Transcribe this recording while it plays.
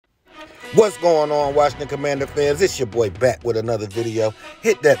What's going on, Washington Commander fans? It's your boy back with another video.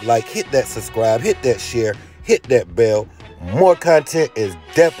 Hit that like, hit that subscribe, hit that share, hit that bell. More content is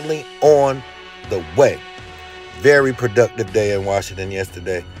definitely on the way. Very productive day in Washington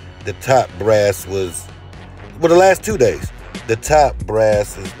yesterday. The top brass was, well, the last 2 days, the top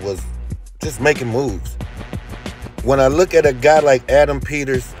brass was just making moves. When I look at a guy like Adam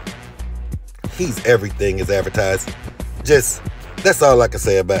Peters, he's everything is advertised. That's all I can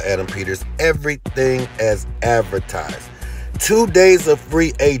say about Adam Peters. Everything as advertised. 2 days of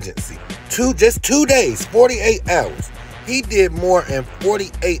free agency. Just 2 days, 48 hours. He did more in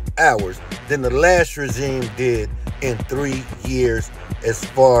 48 hours than the last regime did in 3 years as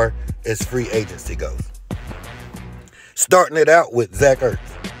far as free agency goes. Starting it out with Zach Ertz.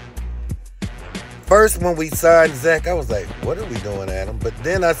 First, when we signed Zach, I was like, what are we doing, Adam? But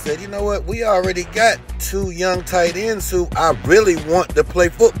then I said, you know what? We already got 2 young tight ends who I really want to play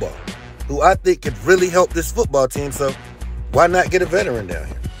football, who I think could really help this football team. So why not get a veteran down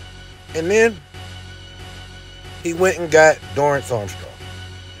here? And then he went and got Dorance Armstrong,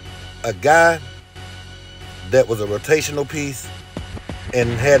 a guy that was a rotational piece and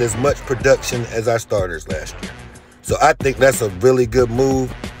had as much production as our starters last year. So I think that's a really good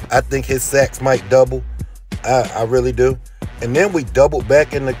move. I think his sacks might double. I really do. And then we doubled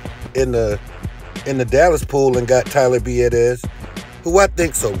back in the Dallas pool and got Tyler Biadasz, who I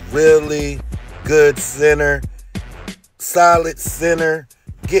think's a really good center, solid center,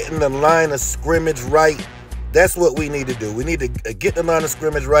 getting the line of scrimmage right. That's what we need to do. We need to get the line of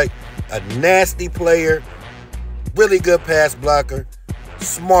scrimmage right. A nasty player, really good pass blocker,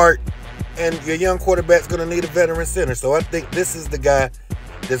 smart, and your young quarterback's going to need a veteran center. So I think this is the guy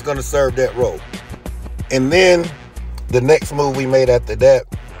that's going to serve that role. And then the next move we made after that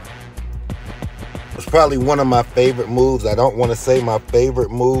was probably one of my favorite moves. I don't want to say my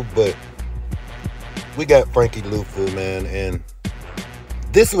favorite move, but we got Frankie Luvu, man. And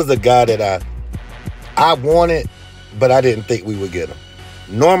this was a guy that I wanted, but I didn't think we would get him.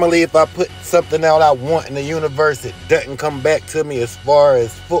 Normally, if I put something out I want in the universe, it doesn't come back to me as far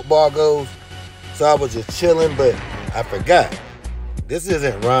as football goes. So I was just chilling, but I forgot. This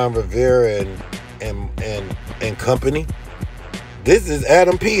isn't Ron Rivera and company. This is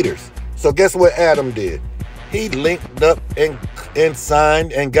Adam Peters. So guess what Adam did? He linked up and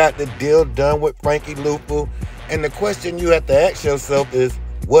signed and got the deal done with Frankie Luvu. And the question you have to ask yourself is,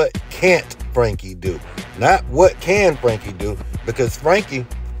 what can't Frankie do? Not what can Frankie do, because Frankie,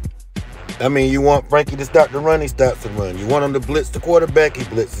 I mean, you want Frankie to start to run, he starts to run. You want him to blitz the quarterback, he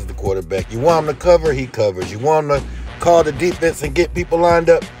blitzes the quarterback. You want him to cover, he covers. You want him to call the defense and get people lined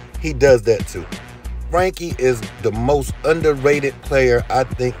up, he does that too. Frankie is the most underrated player, I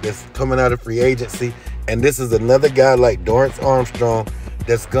think, that's coming out of free agency. And this is another guy like Dorance Armstrong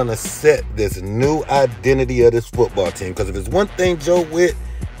that's going to set this new identity of this football team. Because if there's one thing Joe Witt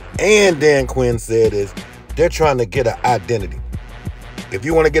and Dan Quinn said is they're trying to get an identity. If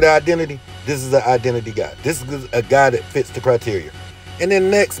you want to get an identity, this is an identity guy. This is a guy that fits the criteria. And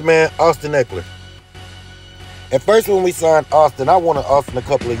then next, man, Austin Ekeler. At first, when we signed Austin, I wanted Austin a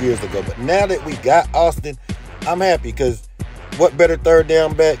couple of years ago. But now that we got Austin, I'm happy, because what better third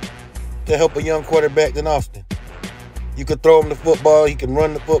down back to help a young quarterback than Austin? You could throw him the football. He can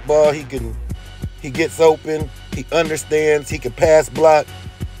run the football. He gets open. He understands. He can pass block.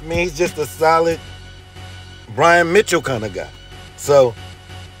 I mean, he's just a solid Brian Mitchell kind of guy. So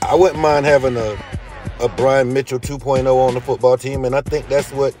I wouldn't mind having a Brian Mitchell 2.0 on the football team, and I think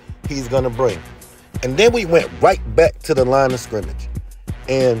that's what he's going to bring. And then we went right back to the line of scrimmage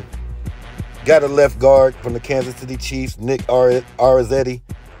and got a left guard from the Kansas City Chiefs, Nick Arizetti.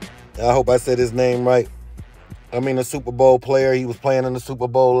 I hope I said his name right. I mean, a Super Bowl player. He was playing in the Super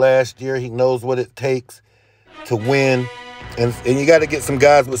Bowl last year. He knows what it takes to win. And you got to get some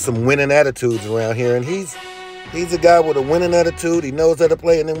guys with some winning attitudes around here. And he's a guy with a winning attitude. He knows how to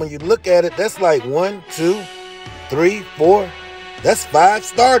play. And then when you look at it, that's like 1, 2, 3, 4. That's 5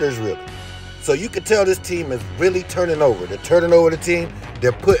 starters, really. So you can tell this team is really turning over. They're turning over the team.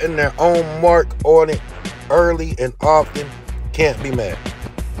 They're putting their own mark on it early and often. Can't be mad.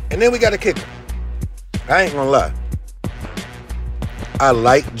 And then we got a kicker. I ain't gonna lie. I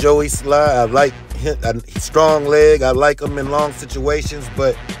like Joey Sly. I like him, strong leg. I like him in long situations,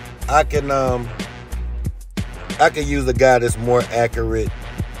 but I can use a guy that's more accurate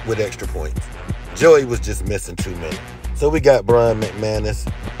with extra points. Joey was just missing too many. So we got Brian McManus,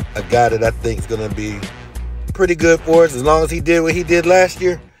 a guy that I think is going to be pretty good for us. As long as he did what he did last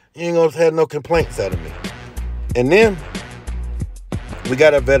year, he ain't going to have no complaints out of me. And then we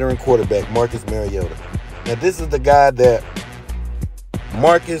got a veteran quarterback, Marcus Mariota. Now, this is the guy that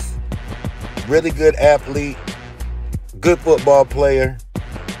Marcus really good athlete, good football player,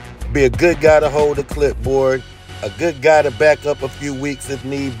 be a good guy to hold the clipboard, a good guy to back up a few weeks if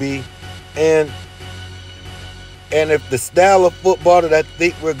need be. And if the style of football that I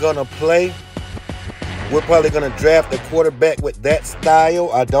think we're going to play, we're probably going to draft a quarterback with that style.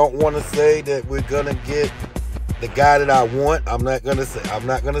 I don't want to say that we're going to get the guy that I want. I'm not going to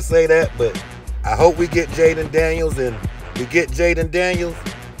say that, but I hope we get Jayden Daniels, and we get Jayden Daniels.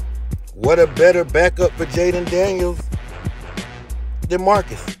 What a better backup for Jayden Daniels than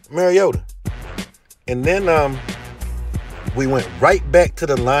Marcus Mariota. And then we went right back to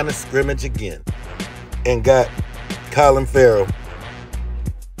the line of scrimmage again and got Colin Farrell.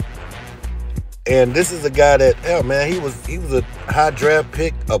 And this is a guy that, hell man, he was a high draft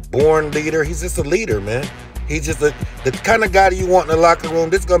pick, a born leader. He's just a leader, man. He's just the kind of guy that you want in the locker room.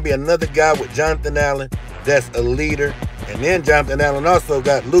 This is going to be another guy with Jonathan Allen that's a leader. And then Jonathan Allen also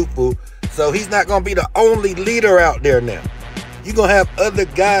got Lufu. So he's not going to be the only leader out there now. You're going to have other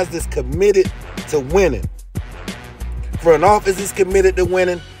guys that's committed to winning. Front office is committed to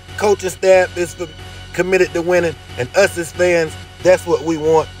winning. Coaching staff is committed to winning. And us as fans, that's what we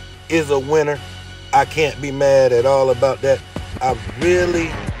want, is a winner. I can't be mad at all about that. I'm really,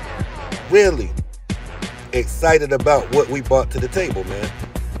 really excited about what we brought to the table, man.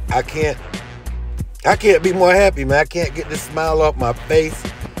 I can't be more happy, man. I can't get this smile off my face.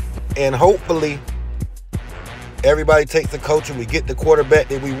 And hopefully everybody takes the coach and we get the quarterback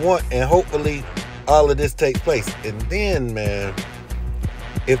that we want, and hopefully all of this takes place. And then, man,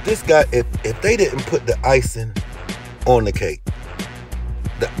 if they didn't put the icing on the cake,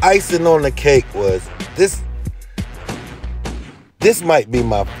 the icing on the cake was this might be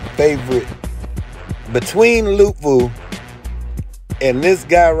my favorite. Between Lufu and this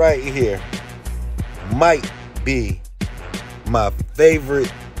guy right here, might be my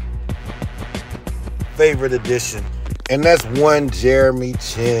favorite addition. And that's one Jeremy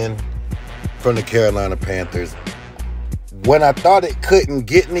Chinn from the Carolina Panthers. When I thought it couldn't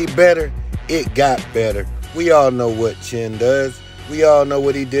get any better, it got better. We all know what Chinn does. We all know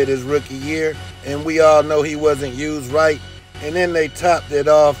what he did his rookie year, and we all know he wasn't used right. And then they topped it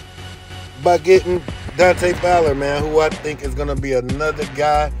off by getting Dante Fowler, man, who I think is going to be another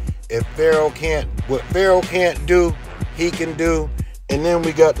guy. If what Farrell can't do, he can do. And then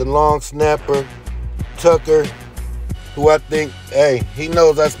we got the long snapper, Tucker, who I think, hey, he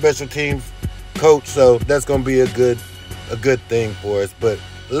knows our special teams coach, so that's going to be a good thing for us. But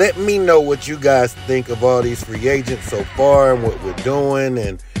let me know what you guys think of all these free agents so far and what we're doing.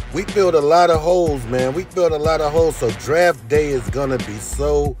 And we filled a lot of holes, man. We filled a lot of holes, so draft day is going to be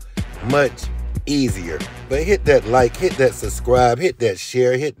so much easier. But hit that like, hit that subscribe, hit that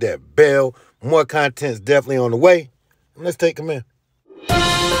share, hit that bell. More content's definitely on the way. Let's take them in.